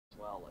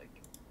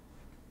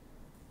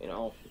you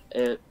know,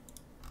 it.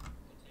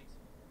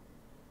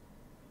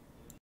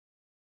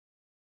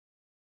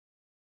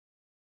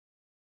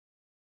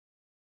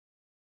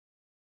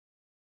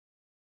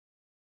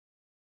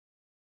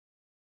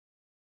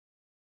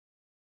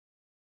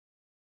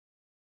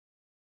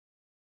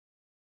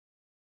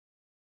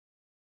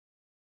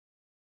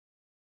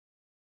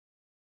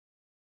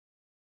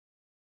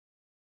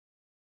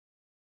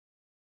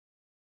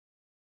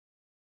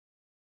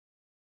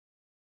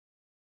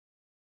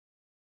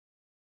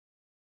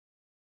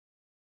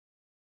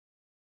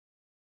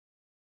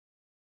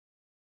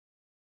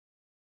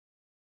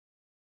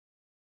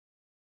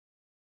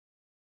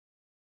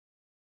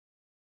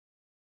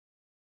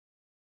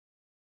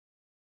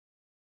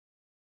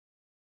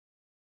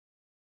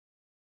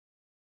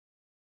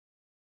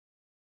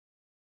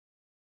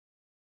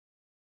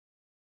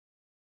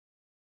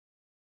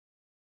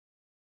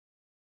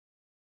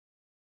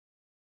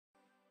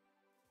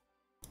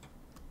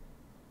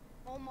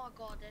 Oh my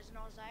god, there's an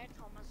Isaiah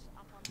Thomas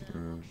up on the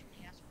auction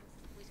house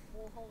with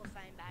 4 Hall of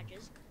Fame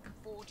badges,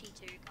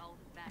 42 golden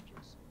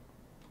badges.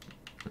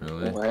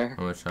 Really? Where?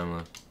 How much time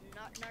left?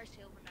 No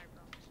silver, no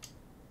bronze.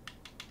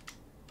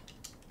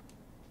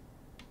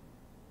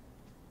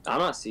 I'm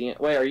not seeing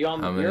it. Wait, are you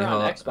on? You're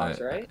on Xbox,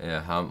 right?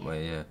 Yeah.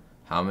 Wait. Yeah.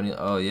 How many?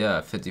 Oh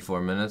yeah,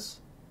 54 minutes.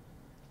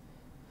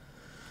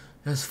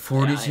 That's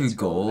 42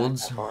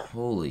 golds.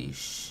 Holy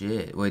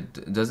shit! Wait,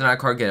 doesn't that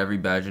card get every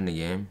badge in the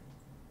game?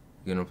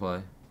 You gonna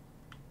play?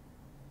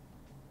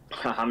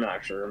 I'm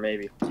not sure.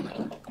 Maybe.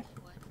 Yeah,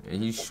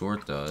 he's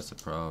short though. That's the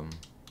problem.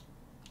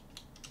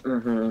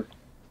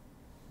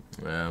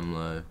 Yeah, I'm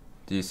live.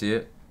 Do you see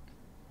it?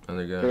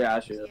 Other guy? Yeah, I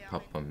see it.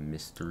 Pop a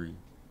mystery.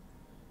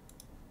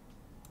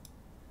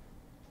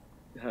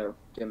 Oh,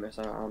 give me a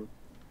second. I'm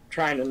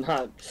trying to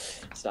not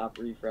stop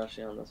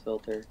refreshing on this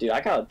filter. Dude,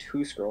 I got a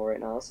 2 scroll right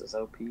now. This is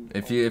OP.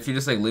 If you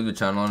just like leave the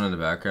channel on in the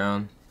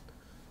background,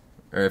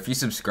 or if you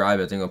subscribe,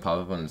 I think it'll pop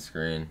up on the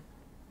screen.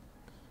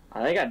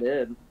 I think I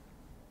did.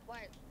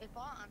 Wait, if I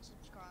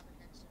unsubscribe and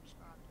then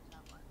subscribe, does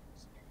that work?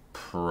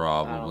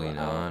 Probably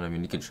not. I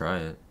mean, you could try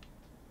it.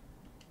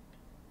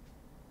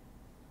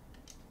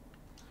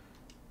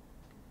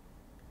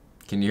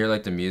 Can you hear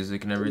like the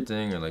music and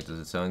everything, or like does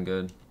it sound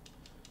good?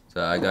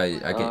 So I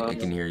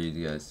can hear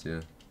you guys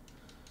too.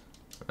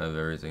 I have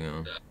everything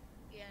on.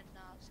 Yeah,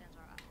 no, it sounds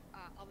alright.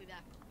 Alright, I'll be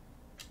back.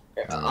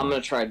 I'm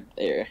gonna try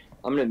there.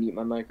 I'm gonna mute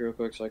my mic real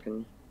quick so I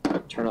can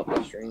turn up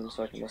my stream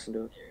so I can listen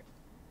to it.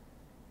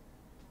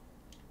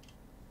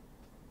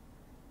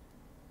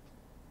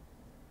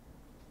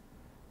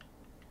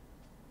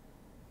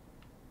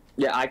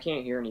 Yeah, I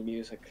can't hear any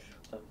music.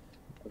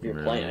 If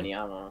you're playing any,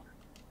 I don't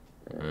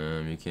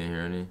know. You can't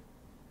hear any?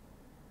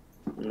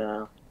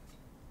 No.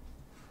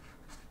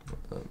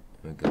 Hold up,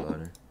 make it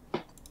louder.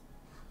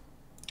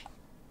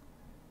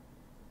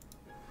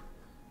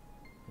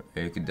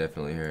 Yeah, you could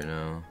definitely hear it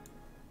now.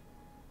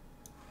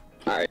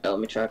 Alright, let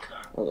me check.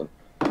 Hold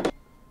on.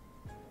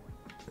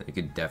 You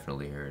could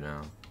definitely hear it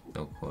now.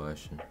 No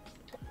question.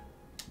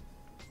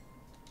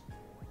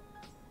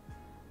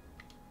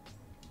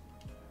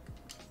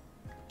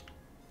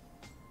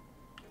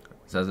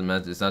 It's not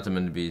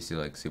meant to be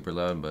like super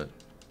loud, but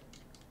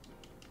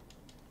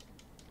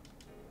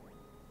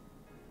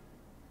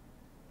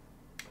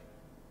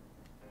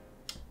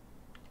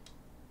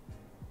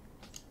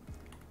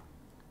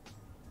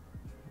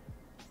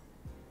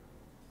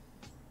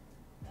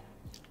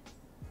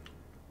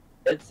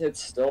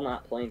it's still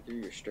not playing through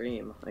your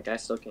stream. Like, I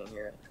still can't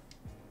hear it.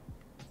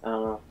 I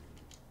don't know.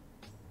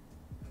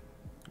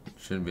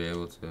 Should be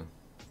able to.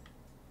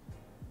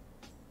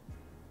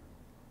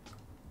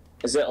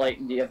 Is it like,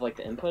 do you have like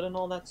the input and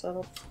all that stuff?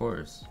 Of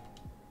course.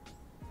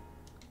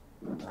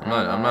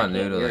 I'm not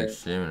new to like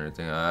streaming or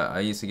anything. I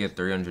used to get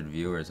 300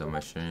 viewers on my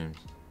streams.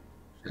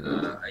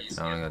 Now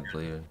I got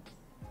deleted.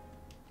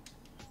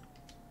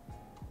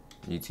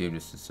 YouTube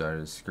just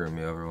decided to screw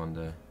me over one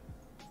day.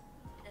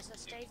 There's a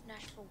Steve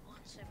Nash for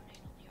 117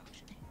 on the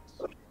auction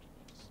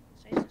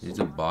house. He's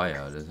a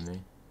buyout, isn't he?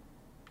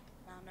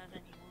 No, not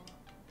anymore.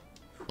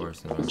 Of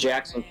course not.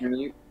 Jackson,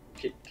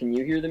 can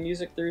you hear the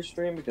music through your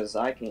stream? Because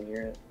I can't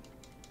hear it.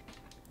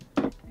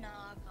 No,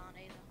 I can't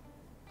either.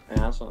 Yeah,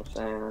 that's what I'm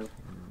saying.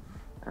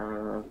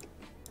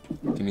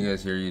 Can you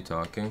guys hear you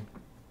talking?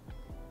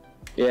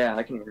 Yeah,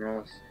 I can hear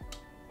us.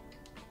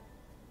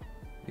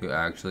 You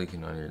actually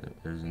cannot hear them.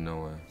 There's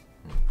no way.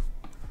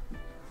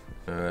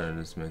 Alright,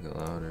 just make it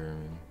louder. I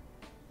mean.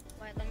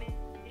 Wait, let me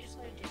just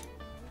let it do.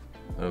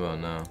 What about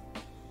now?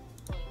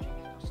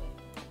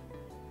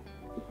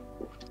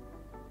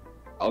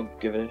 I'll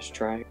give it a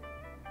try.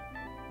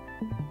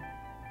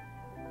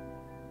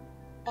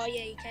 Oh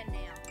yeah, you can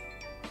now.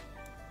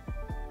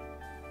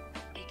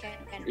 You can.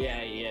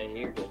 Yeah,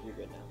 you're good. You're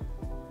good now.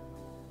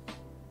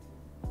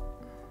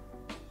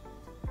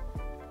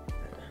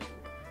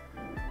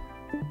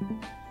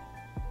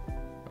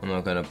 I'm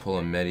not gonna pull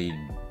a Medi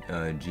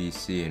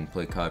GC and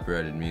play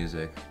copyrighted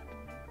music.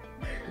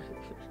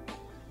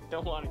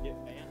 Don't want to get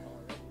banned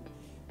already.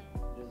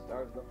 Just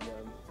start with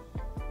them.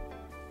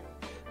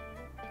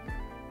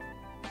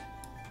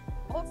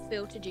 Oh What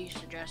filter do you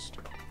suggest?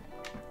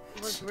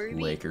 Was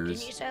Ruby? Lakers.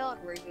 Didn't you say like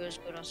Ruby was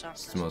good or something?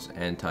 It's the most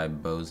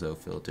anti-bozo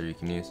filter you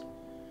can use.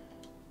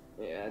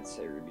 Yeah, I'd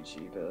say Ruby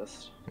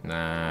cheapest.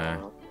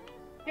 Nah.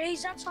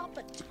 Jeez, that's up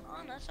a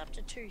ton. That's up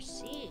to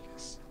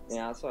 2.6.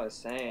 Yeah, that's what I was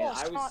saying. Oh, I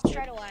start was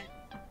straight away.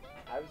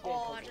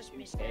 I just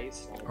missed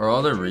case. Are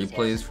all the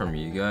replays from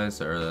you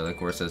guys, or like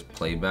where it says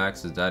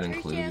playbacks? Does that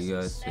include you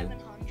guys too?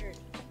 2,700.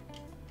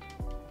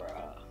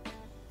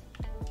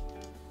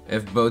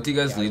 If both you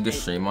guys leave the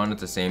stream on at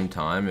the same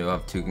time, it'll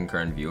have 2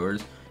 concurrent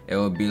viewers. It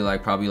will be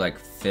like probably like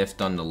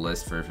 5th on the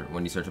list for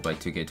when you search up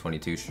like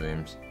 2K22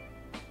 streams.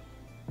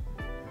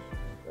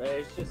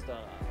 It's just the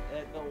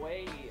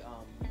way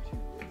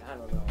YouTube, I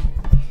don't know,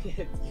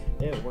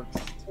 it works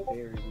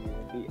very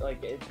weird.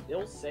 Like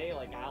it'll say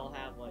like I'll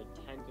have like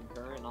 10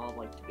 concurrent and I'll have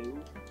like 2,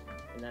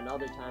 and then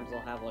other times I'll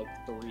have like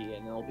 3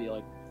 and it'll be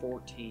like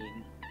 14.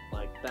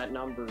 Like that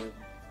number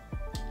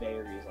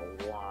varies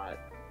a lot.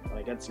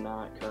 Like it's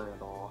not current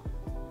at all.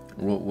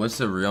 What's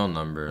the real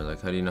number?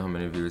 Like, how do you know how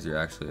many viewers you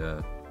actually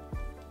have?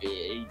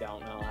 You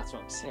don't know. That's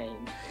what I'm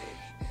saying.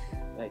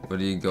 Like, What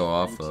do you go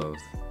off of?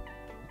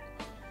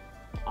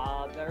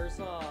 There's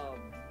do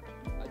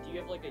you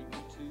have like a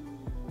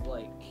YouTube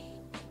like?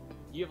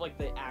 You have like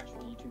the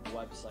actual YouTube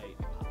website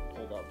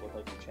pulled up with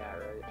like your chat,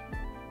 right?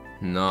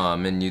 No,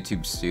 I'm in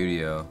YouTube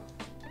Studio.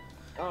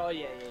 Oh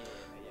yeah,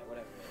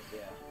 whatever it is,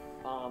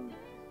 yeah.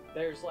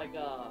 There's like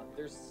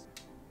there's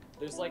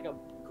like a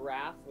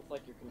graph with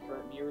like your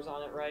concurrent viewers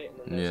on it, right? And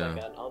then there's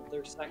like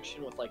another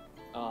section with like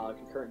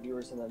concurrent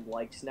viewers and then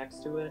likes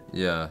next to it.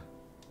 Yeah.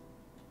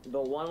 The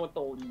one with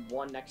the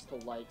one next to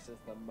likes is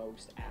the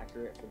most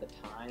accurate for the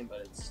time,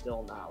 but it's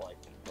still not like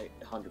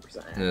 100%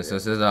 accurate. Yeah, so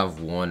it says I have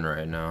 1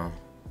 right now,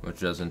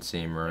 which doesn't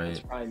seem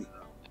right. Probably,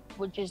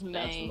 Which is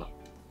me.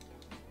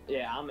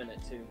 yeah, I'm in it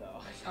too, though.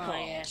 Oh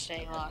yeah,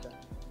 say like.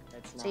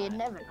 It's So you'd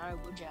not- never know,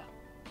 would ya?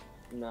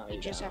 No, You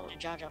just don't. have to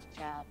judge off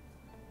chat.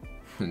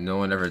 No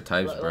one ever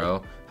types,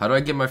 bro. How do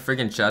I get my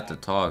freaking chat to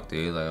talk,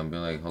 dude? Like, I'm be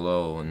like,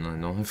 hello, and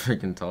no one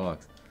freaking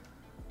talks.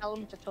 Tell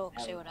them to talk,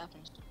 see what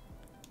happens.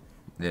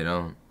 They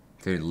don't.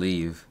 They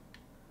leave.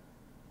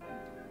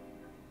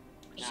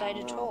 Just say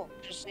to talk.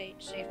 Just see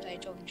if they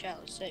talk in chat.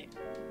 Let's see.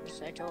 Just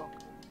say talk.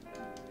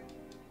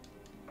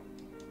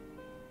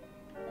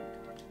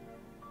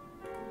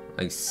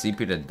 Like,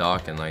 CP to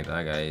Doc and like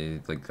that guy, he,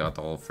 like, got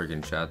the whole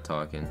freaking chat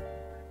talking.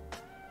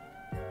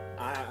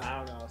 I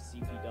don't know.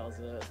 CP does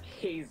it.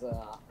 He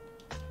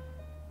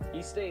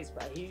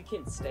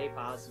can stay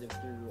positive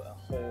through a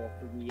whole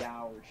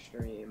 3-hour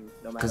stream,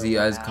 no matter. Cause he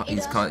has what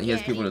he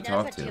has people to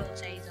talk to.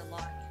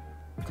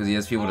 Cause he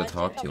has people to I've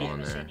talk to never on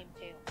there. seen him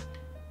tilt.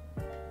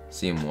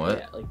 See him what?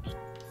 Yeah, like,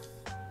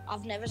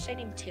 I've never seen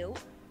him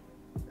tilt.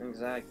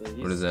 exactly.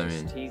 What does that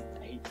mean? He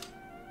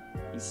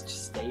just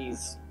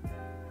stays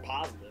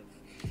positive.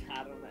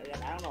 I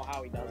don't know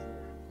how he does it.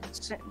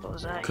 It's simple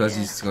as that. Cause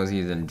yeah.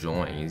 he's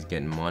enjoying. He's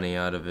getting money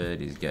out of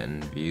it. He's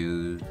getting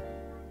views.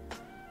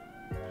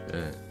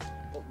 Shit.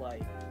 But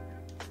like,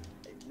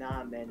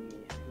 not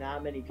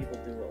many people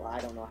do it. I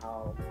don't know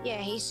how. Yeah,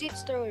 he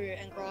sits through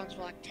and grinds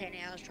for like 10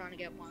 hours trying to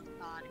get one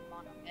card and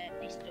one of it.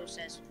 And he still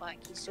says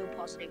like he's still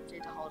positive through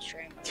the whole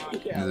stream.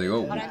 Like, Yeah, He's like,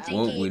 oh, I don't think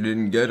well, he- we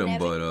didn't get him,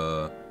 never-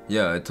 but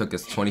yeah, it took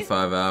us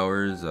 25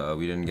 hours.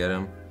 We didn't get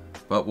him,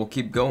 but we'll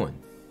keep going.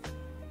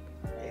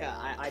 Yeah,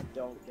 I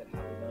don't get how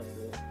he does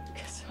it.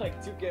 Because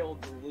like 2K will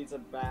release a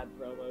bad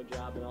promo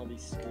job and I'll be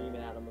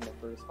screaming at him in the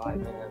first 5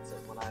 minutes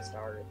and when I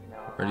started, you know.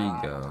 Where'd he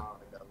I don't go? know how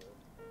he does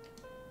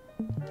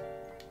it.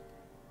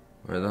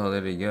 Where the hell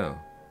did he go?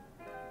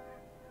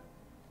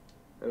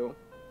 Who?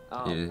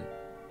 Oh, He he did- left?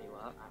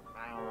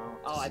 I don't know.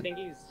 Oh, I think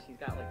he's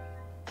got like,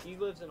 he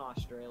lives in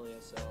Australia,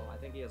 so I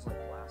think he has like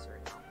class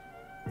right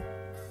now.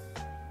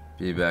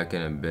 Be back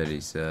in a bit, he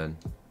said.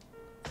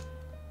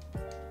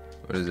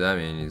 What does that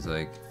mean? He's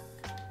like,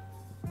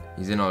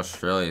 he's in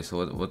Australia,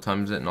 so what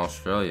time is it in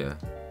Australia?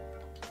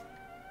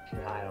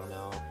 I don't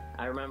know.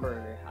 I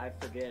remember, I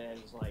forget, it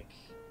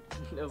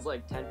was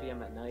like 10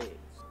 p.m. at night.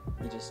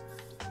 He just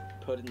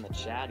put in the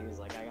chat, he was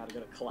like, I gotta go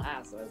to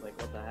class. I was like,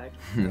 what the heck?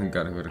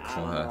 Gotta go to I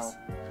don't class.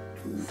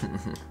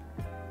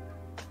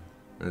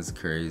 That's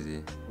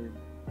crazy.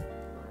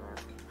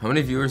 How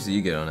many viewers do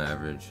you get on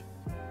average?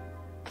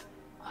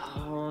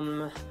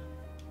 I'm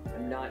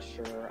not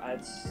sure.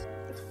 It's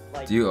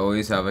like, Do you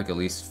always have like at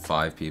least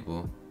 5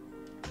 people?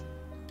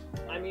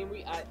 I mean,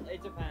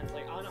 it depends.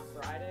 Like on a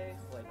Friday,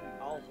 like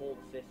I'll hold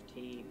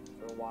 15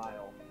 for a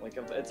while. Like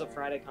if it's a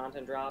Friday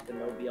content drop and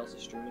nobody else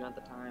is streaming at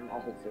the time, I'll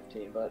hold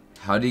 15. But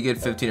How do you get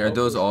 15? Are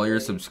those all your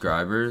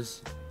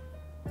subscribers?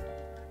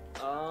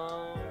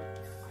 I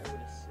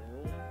would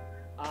assume.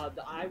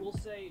 I will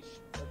say,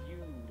 if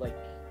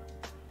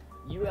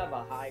you have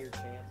a higher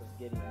chance of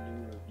getting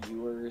new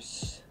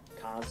viewers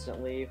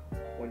constantly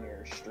when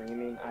you're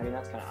streaming. I mean,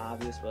 that's kind of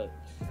obvious, but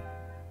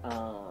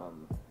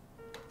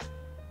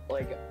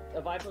like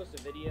if I post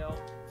a video,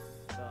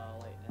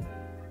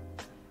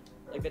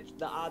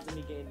 the odds of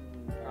me getting,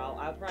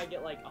 I'll probably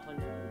get like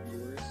 100 new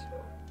viewers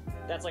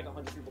that's like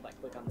 100 people that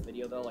click on the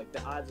video though. Like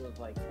the odds of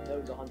like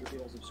those 100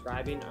 people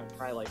subscribing are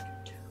probably like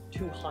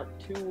 2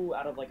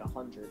 out of like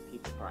 100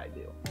 people probably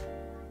do.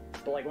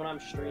 But like when I'm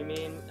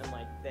streaming and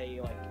like they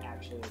like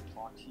actually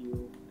talk to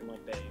you and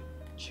like they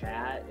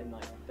chat and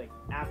like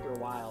after a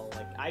while,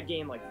 like I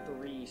gain like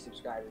 3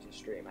 subscribers a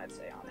stream, I'd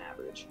say on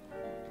average.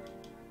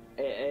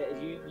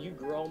 You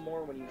grow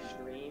more when you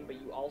stream,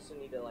 but you also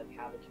need to like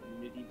have a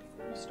community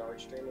before you start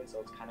streaming,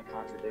 so it's kind of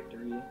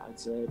contradictory, I'd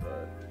say.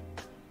 But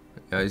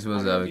yeah, you're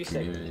supposed to have a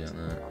community on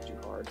that. Not too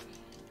hard.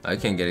 I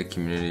can't get a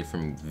community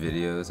from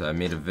videos. I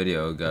made a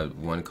video, got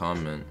 1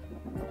 comment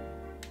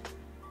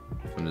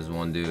from this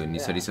one dude, and he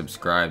said he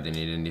subscribed, and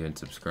he didn't even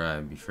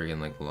subscribe. He freaking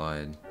like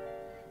lied.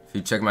 If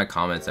you check my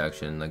comment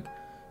section,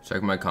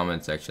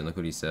 look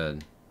what he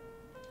said.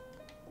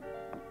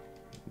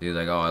 Dude,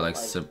 like, oh, I like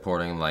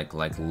supporting like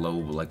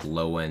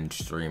low end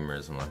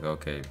streamers. I'm like,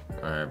 okay,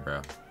 all right,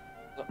 bro.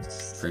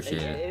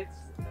 Appreciate it.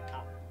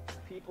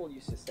 People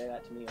used to say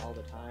that to me all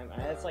the time,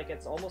 and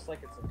it's almost like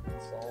it's an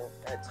insult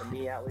to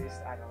me, at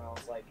least. I don't know.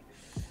 It's like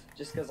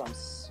just because I'm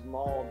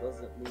small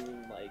doesn't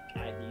mean like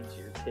I need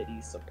your pity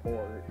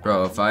support.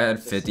 Bro, if I had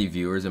 50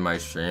 viewers in my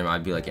stream,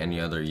 I'd be like any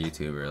other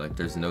YouTuber. Like,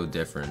 there's no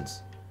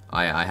difference.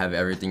 I have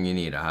everything you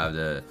need. I have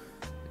the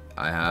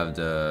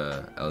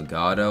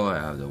Elgato, I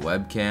have the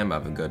webcam, I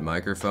have a good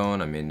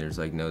microphone. I mean, there's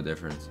like no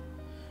difference.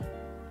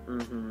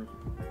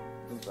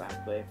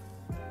 Exactly.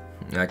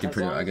 I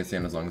can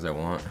stand as long as I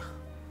want.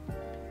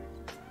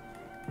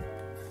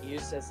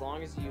 As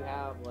long as you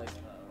have like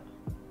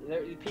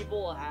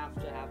people have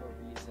to have a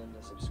reason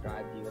to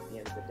subscribe to you at the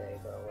end of the day,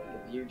 though.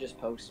 Like if you're just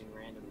posting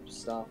random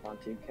stuff on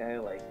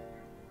 2K, like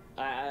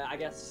I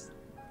guess,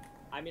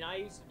 I mean, I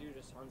used to do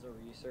just tons of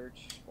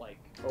research like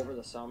over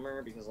the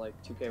summer because like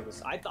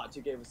I thought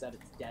 2K was at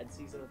its dead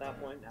season at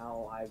that point.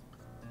 Now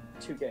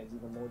 2K is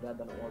even more dead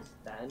than it was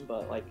then,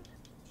 but like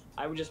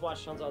I would just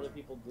watch tons of other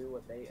people do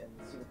what they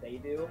see what they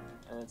do,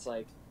 and it's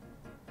like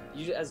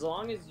as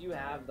long as you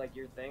have like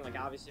your thing, like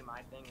obviously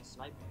my thing is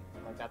sniping,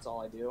 like that's all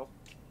I do.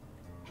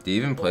 Do you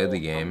even play the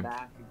game?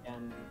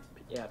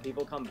 Yeah,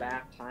 people come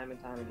back time and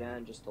time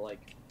again just to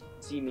like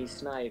see me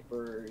snipe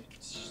or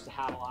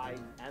how I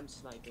am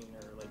sniping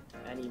or like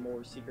any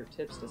more secret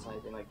tips to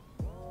sniping. Like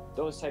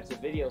those types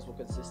of videos will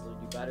consistently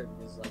do better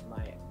because like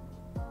my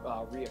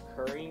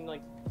reoccurring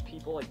like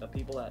people, like the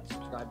people that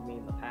subscribed to me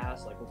in the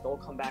past, like if they'll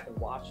come back and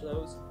watch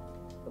those,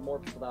 the more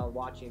people that are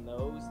watching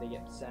those, they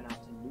get sent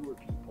out to newer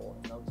people,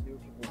 and those newer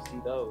people see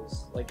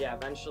those. Like yeah,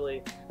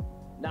 eventually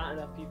not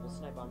enough people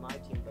snipe on my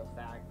team to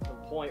the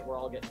point where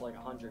I'll get to like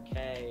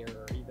 100K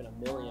or even 1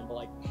 million, but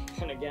like,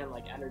 and again,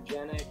 like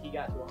Energetic, he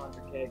got to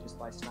 100K just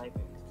by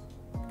sniping.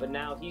 But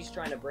now he's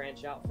trying to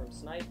branch out from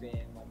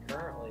sniping, like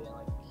currently, and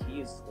like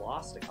he's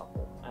lost a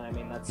couple. And I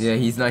mean, that's... Yeah,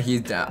 he's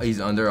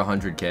under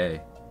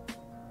 100K.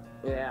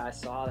 Yeah, I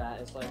saw that.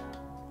 It's like,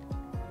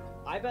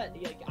 I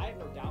bet, like, I have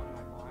no doubt in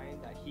my mind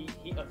that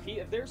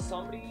if there's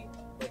somebody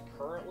like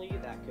currently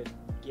that could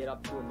get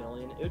up to 1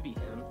 million, it would be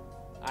him.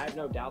 I have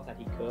no doubt that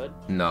he could.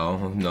 No,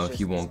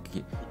 he won't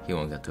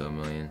get to 1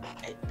 million.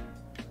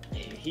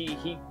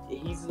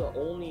 He's the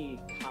only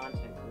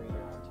content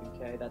creator on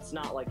 2K that's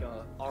not like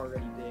a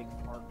already big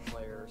park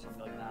player or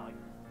something like that. Like,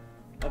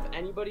 if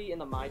anybody in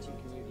the MyTeam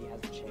community has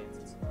a chance,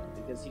 it's him,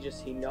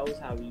 because he knows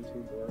how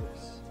YouTube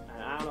works.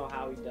 And I don't know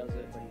how he does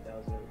it, but he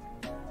does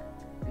it.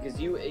 Because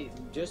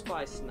just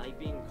by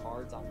sniping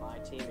cards on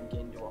MyTeam and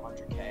getting to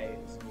 100K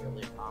is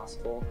nearly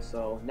impossible.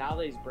 So now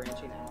that he's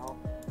branching out,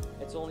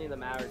 it's only in a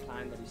matter of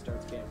time that he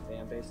starts getting a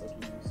fan base like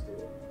he used to.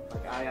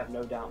 Like I have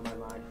no doubt in my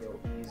mind he'll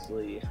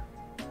easily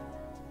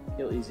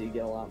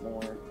get a lot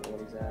more than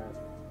what he's at.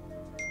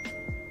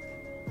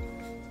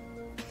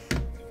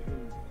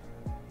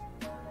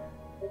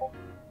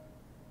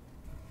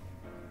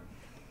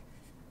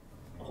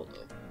 Hold up.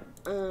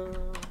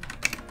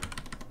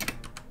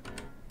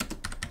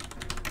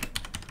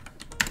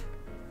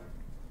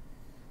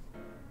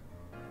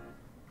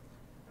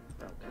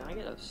 Bro, can I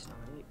get a snipe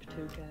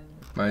 2K?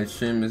 My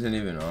stream isn't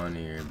even on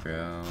here,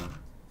 bro.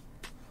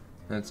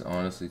 That's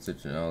honestly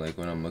such an L. Like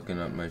when I'm looking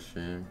up my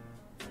stream.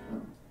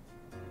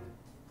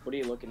 What are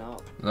you looking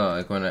up? No,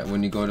 like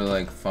when you go to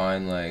like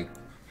find like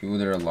people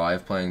that are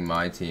live playing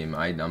MyTeam,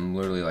 I'm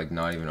literally like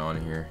not even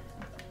on here.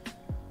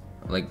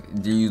 Like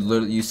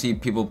you see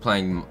people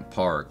playing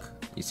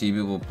Park, you see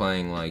people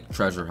playing like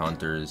Treasure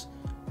Hunters.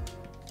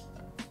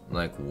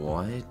 Like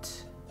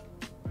what?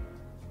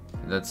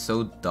 That's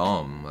so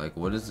dumb. Like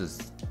what is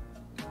this?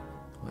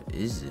 What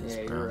is this,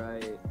 yeah, bro? You're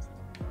right.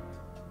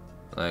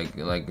 Like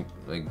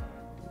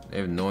they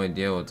have no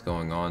idea what's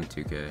going on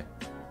 2K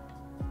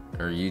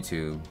or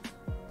YouTube.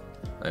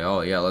 Like,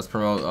 oh yeah, let's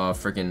promote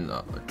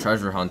freaking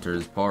Treasure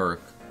Hunters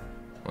Park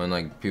when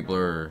like people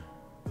are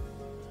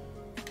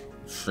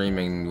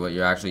streaming what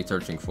you're actually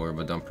searching for,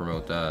 but don't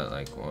promote that.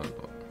 Like, what?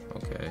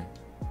 Okay,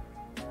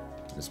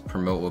 just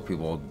promote what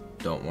people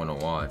don't want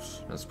to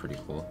watch. That's pretty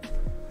cool.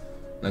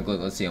 Like,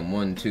 look, let's see. I'm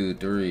 1, 2,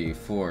 3,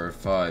 4,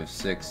 5,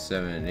 6,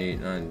 7, 8,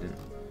 9, 10.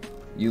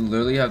 You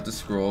literally have to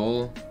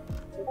scroll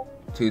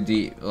to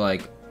the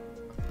like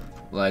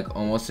like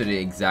almost to the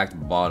exact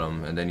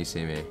bottom, and then you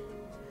see me.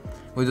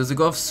 Wait, does it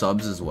go off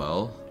subs as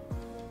well?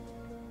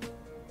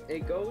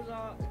 It goes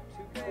off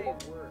 2K.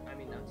 I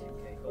mean not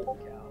 2K. Holy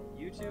cow!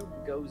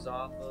 YouTube goes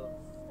off of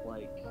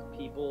like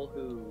people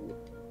who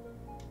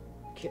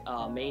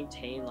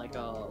maintain like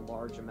a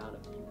large amount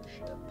of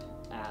viewership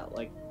at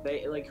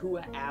like who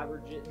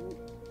average it,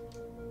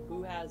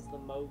 who has the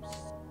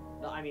most,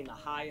 I mean the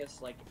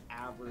highest like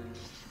average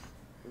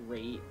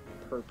rate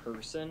per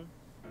person.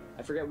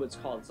 I forget what it's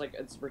called.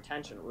 It's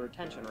retention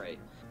rate.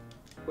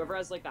 Whoever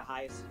has like the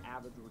highest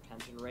average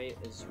retention rate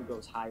is who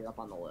goes higher up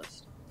on the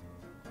list.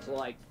 So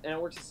like, and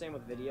it works the same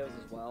with videos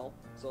as well.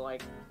 So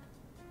like,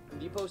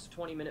 if you post a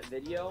 20-minute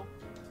video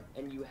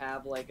and you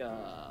have like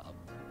a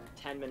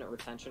 10-minute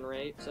retention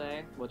rate,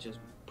 say, which is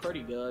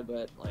pretty good,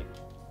 but like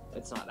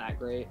it's not that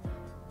great.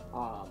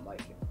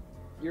 Like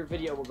your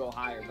video will go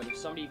higher. But if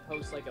somebody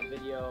posts like a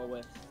video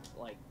with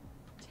like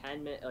a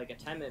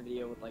 10-minute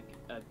video with like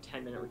a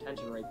 10-minute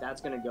retention rate, that's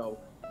gonna go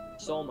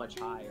so much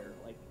higher.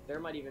 Like there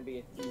might even be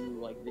a few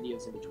like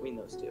videos in between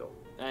those two.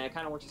 And it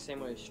kind of works the same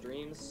way with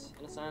streams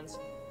in a sense.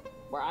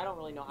 Where I don't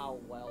really know how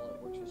well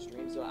it works with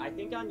streams. So I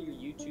think on your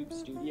YouTube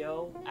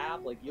Studio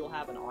app, like you'll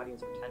have an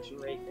audience retention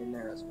rate in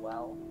there as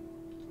well.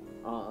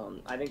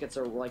 I think it's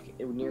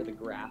near the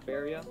graph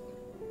area.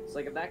 So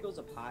like if that goes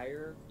up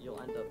higher, you'll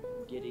end up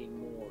getting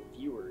more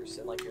viewers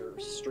and like your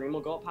stream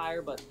will go up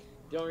higher. But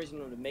the only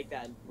reason to make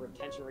that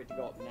retention rate to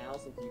go up now,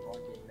 since you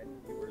aren't getting many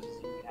viewers,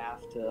 is you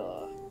have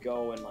to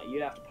go and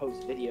you'd have to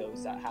post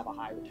videos that have a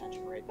high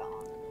retention rate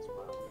on them as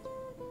well.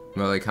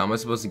 Well, like how am I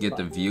supposed to get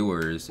the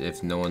viewers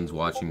if no one's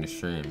watching the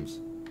streams?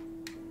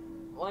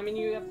 Well, I mean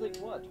you have like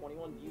what,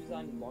 21 views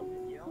on one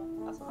video?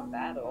 That's not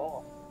bad at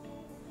all.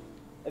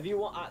 If you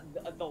want,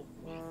 the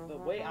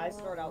way I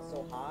start out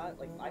so hot,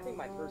 like I think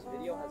my first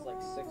video has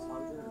like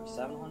 600 or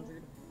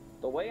 700.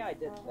 The way I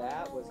did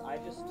that was I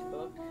just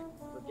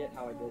forget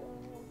how I did it.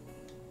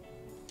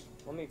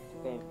 Let me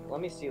think.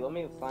 Let me see. Let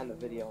me find the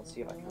video and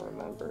see if I can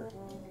remember.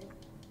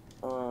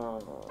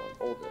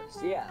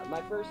 Oldest. Yeah,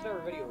 my first ever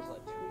video was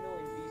like 2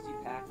 million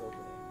VC pack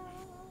opening.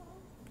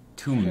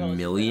 2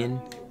 million?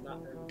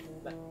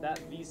 That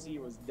VC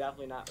was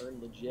definitely not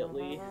earned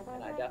legitly,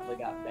 and I definitely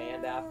got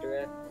banned after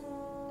it.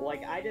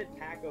 Like, I did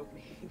pack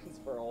openings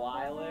for a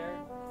while there,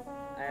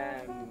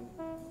 and,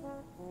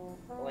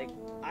 like,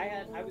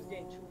 I was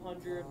getting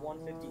 200,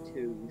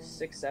 152,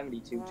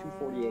 672,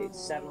 248,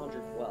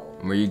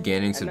 712. Were you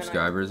gaining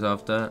subscribers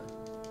off that?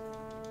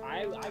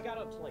 I got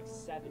up to, like,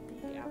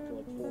 70 after,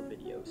 like, 4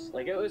 videos.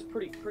 Like, it was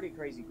pretty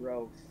crazy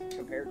growth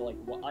compared to, like,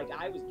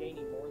 I was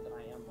gaining more than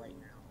I am right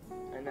now.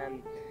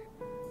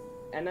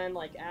 And then,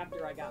 like,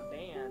 after I got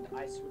banned,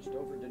 I switched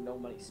over to no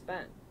money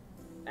spent.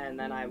 And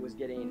then I was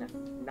getting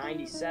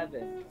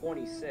 97,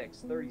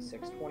 26,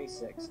 36,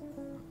 26.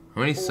 How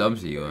many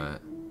subs are you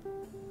at?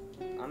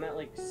 I'm at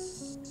like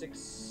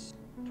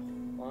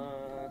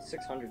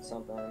 600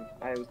 something.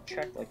 I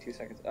checked like 2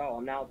 seconds. Oh,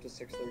 I'm now up to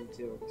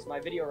 632. So my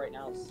video right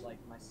now is like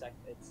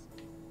it's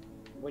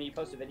when you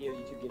post a video,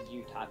 YouTube gives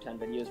you top 10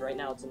 videos. Right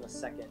now it's in the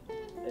second.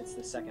 It's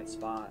the second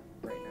spot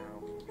right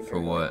now. For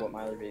what? To what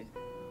mine would be.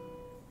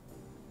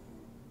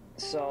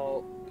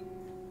 So.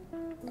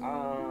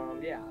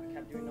 Yeah, I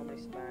kept doing no money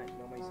spent,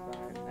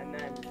 and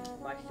then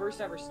my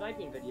first ever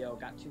sniping video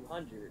got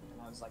 200,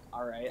 and I was like,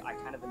 alright, I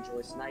kind of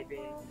enjoy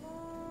sniping,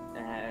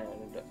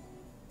 and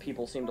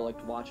people seem to like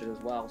to watch it as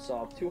well,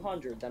 so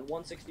 200, then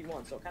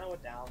 161, so it kind of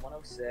went down,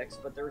 106,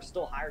 but they were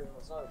still higher than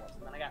those other ones,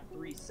 and then I got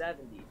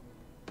 370,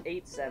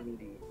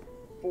 870,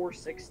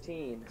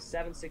 416,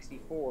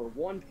 764,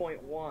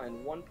 1.1,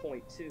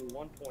 1.2,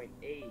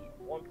 1.8,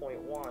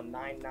 1.1,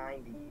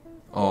 990,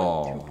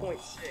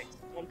 2.6,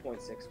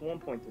 1.6,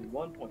 1.3,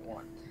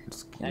 1.1.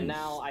 And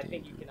now I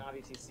think you can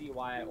obviously see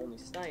why I only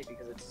snipe,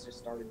 because it's just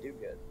started to do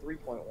good.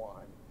 3.1,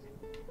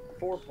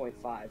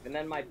 4.5, and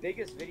then my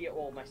biggest video,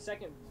 well, my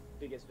second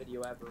biggest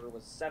video ever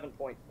was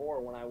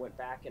 7.4 when I went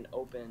back and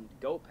opened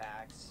Go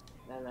Packs,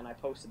 and then I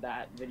posted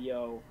that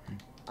video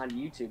on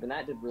YouTube, and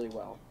that did really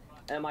well.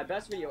 And my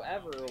best video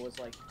ever was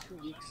like 2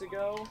 weeks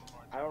ago.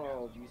 I don't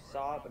know if you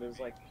saw it, but it was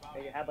like,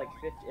 it had like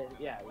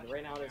 50, yeah,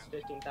 right now it has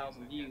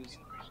 15,000 views.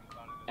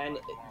 And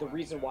the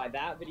reason why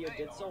that video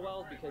did so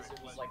well is because it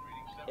was like,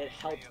 it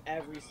helped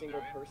every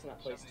single person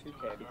that plays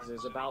 2K, because it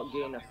was about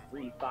getting a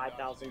free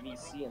 5,000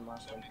 VC in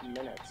less than 2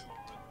 minutes.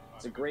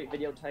 It's a great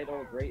video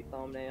title, great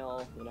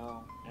thumbnail, you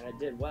know, and it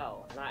did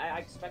well. And I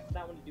expected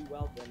that one to do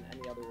well than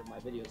any other of my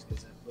videos,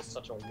 because it was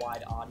such a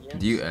wide audience.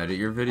 Do you edit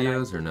your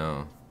videos or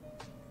no?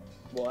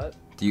 What?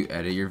 Do you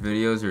edit your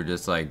videos or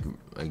just like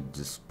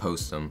just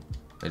post them?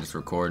 I just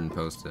record and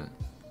post it.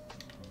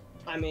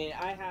 I mean,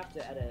 I have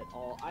to edit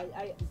all.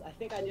 I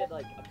think I did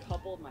like a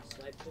couple of my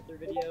snipe filter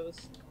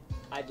videos.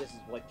 I just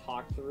like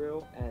talked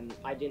through, and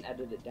I didn't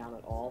edit it down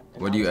at all.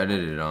 And what do you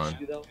edit it on?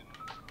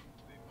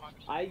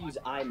 I use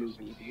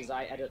iMovie because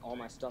I edit all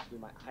my stuff through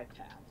my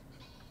iPad.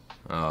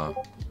 Oh,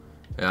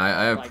 yeah.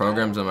 I have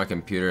programs on my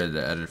computer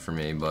that edit for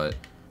me, but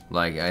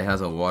like it has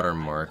a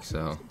watermark,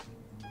 so.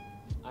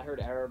 I heard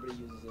everybody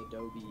uses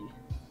Adobe,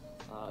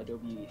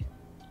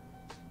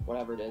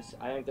 whatever it is.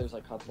 I think there's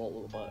like a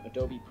couple, but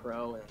Adobe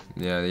Pro and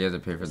Yeah, you have to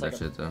pay for there's, that like,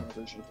 shit though.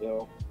 version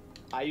too.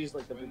 I use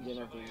like the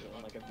beginner version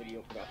in like a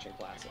video production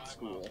class at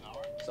school,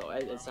 so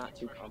it's not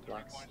too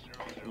complex.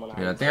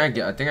 Yeah, I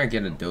think I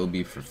get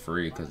Adobe for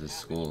free because it's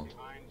school.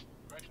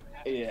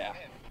 Yeah.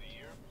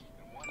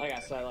 Like I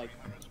said, like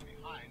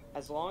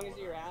as long as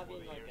you're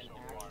having like an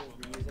actual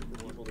reason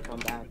for people to come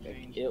back,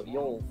 like,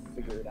 you'll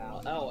figure it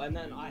out. Oh, and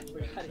then I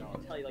forgot to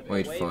tell you, like,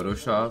 wait,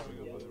 Photoshop?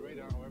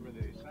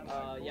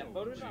 Yeah,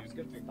 Photoshop's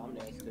good for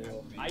thumbnails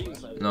too. I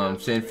use like, No, I'm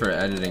saying for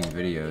editing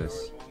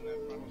videos.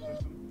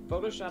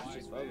 Photoshop's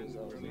just photos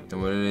though, isn't it?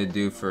 Then what do they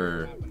do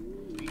for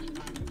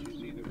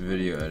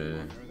video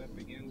editing?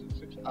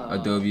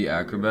 Adobe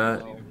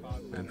Acrobat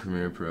and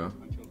Premiere Pro.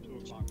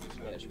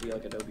 Yeah, it should be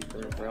like Adobe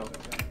Premiere Pro.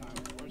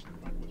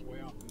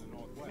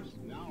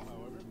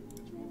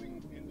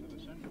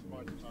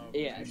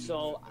 Yeah,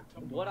 so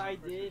what I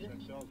did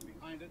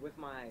with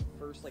my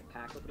first like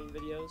pack opening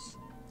videos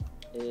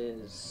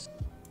is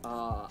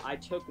I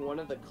took one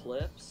of the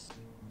clips.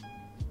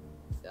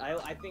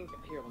 I think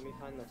here, let me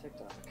find the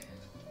TikTok.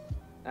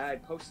 I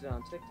posted it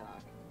on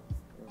TikTok.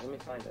 Here, let me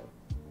find it.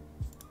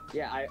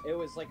 Yeah, it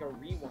was like a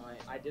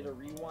rewind. I did a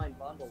rewind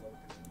bundle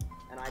opening,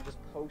 and I just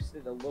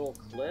posted a little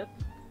clip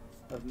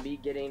of me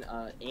getting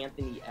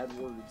Anthony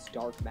Edwards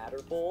Dark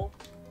Matter pull.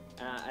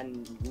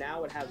 And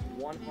now it has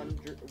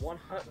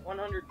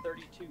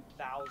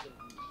 132,000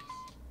 views.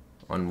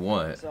 On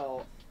what?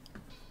 So,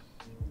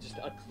 just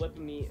a clip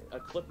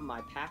of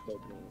my pack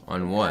opening.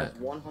 On what?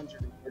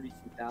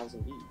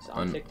 132,000 views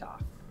on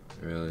TikTok.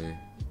 Really?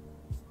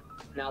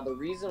 Now the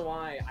reason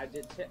why I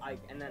did,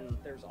 and then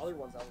there's other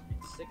ones that would be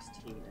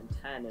 16 and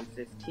 10 and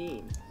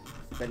 15,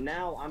 but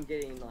now I'm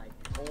getting like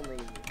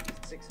only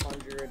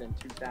 600 and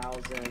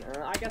 2,000.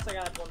 I guess I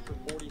got one for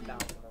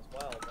 40,000 as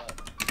well, but.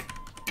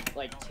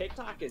 Like,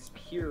 TikTok is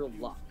pure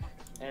luck,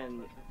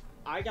 and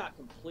I got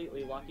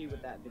completely lucky with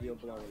that video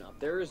blowing up.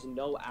 There is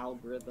no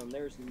algorithm,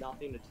 there's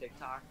nothing to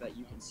TikTok that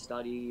you can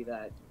study,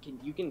 that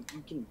you can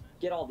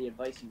get all the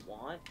advice you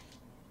want,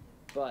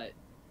 but,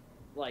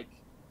 like,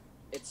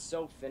 it's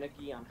so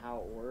finicky on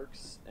how it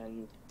works,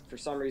 and for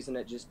some reason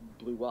it just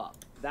blew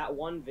up. That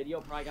one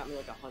video probably got me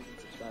like 100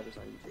 subscribers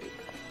on YouTube,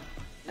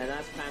 and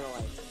that's kind of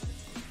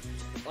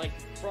like,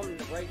 from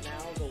right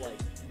now to like,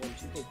 when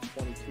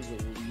 2K22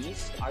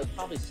 released, I would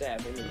probably say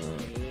I've only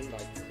gained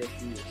like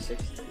 50 or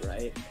 60,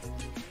 right?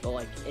 But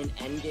like in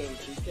endgame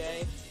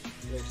 2K,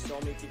 there's so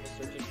many people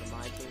searching for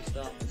MyTeam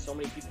stuff, and so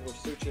many people were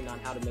searching on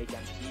how to make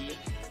MP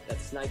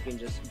that sniping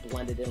just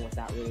blended in with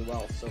that really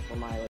well. So for my like,